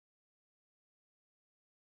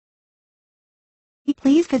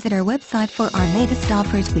Please visit our website for our latest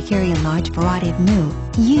offers. We carry a large variety of new,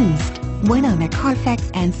 used, one-owner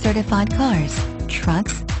Carfax and certified cars,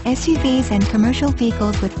 trucks, SUVs and commercial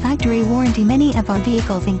vehicles with factory warranty. Many of our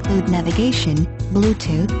vehicles include navigation,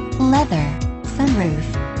 Bluetooth, leather,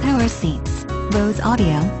 sunroof, power seats, Bose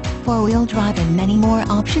audio, four-wheel drive and many more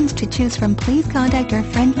options to choose from. Please contact our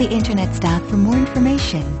friendly internet staff for more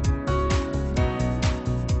information.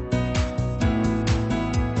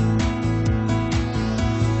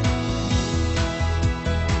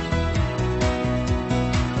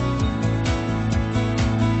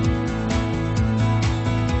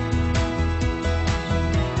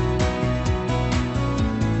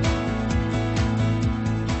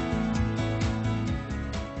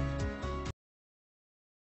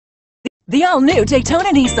 The all-new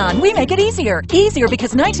Daytona Nissan. We make it easier. Easier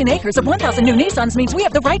because 19 acres of 1,000 new Nissans means we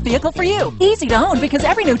have the right vehicle for you. Easy to own because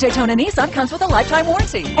every new Daytona Nissan comes with a lifetime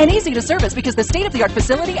warranty. And easy to service because the state-of-the-art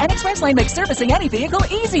facility and express lane makes servicing any vehicle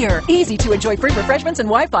easier. Easy to enjoy free refreshments and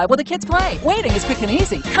Wi-Fi while the kids play. Waiting is quick and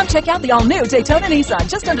easy. Come check out the all-new Daytona Nissan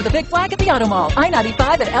just under the big flag at the Auto Mall,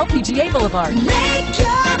 I-95 at LPGA Boulevard. Make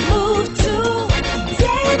your move to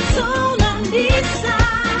Daytona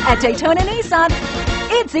Nissan. At Daytona Nissan,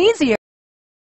 it's easier.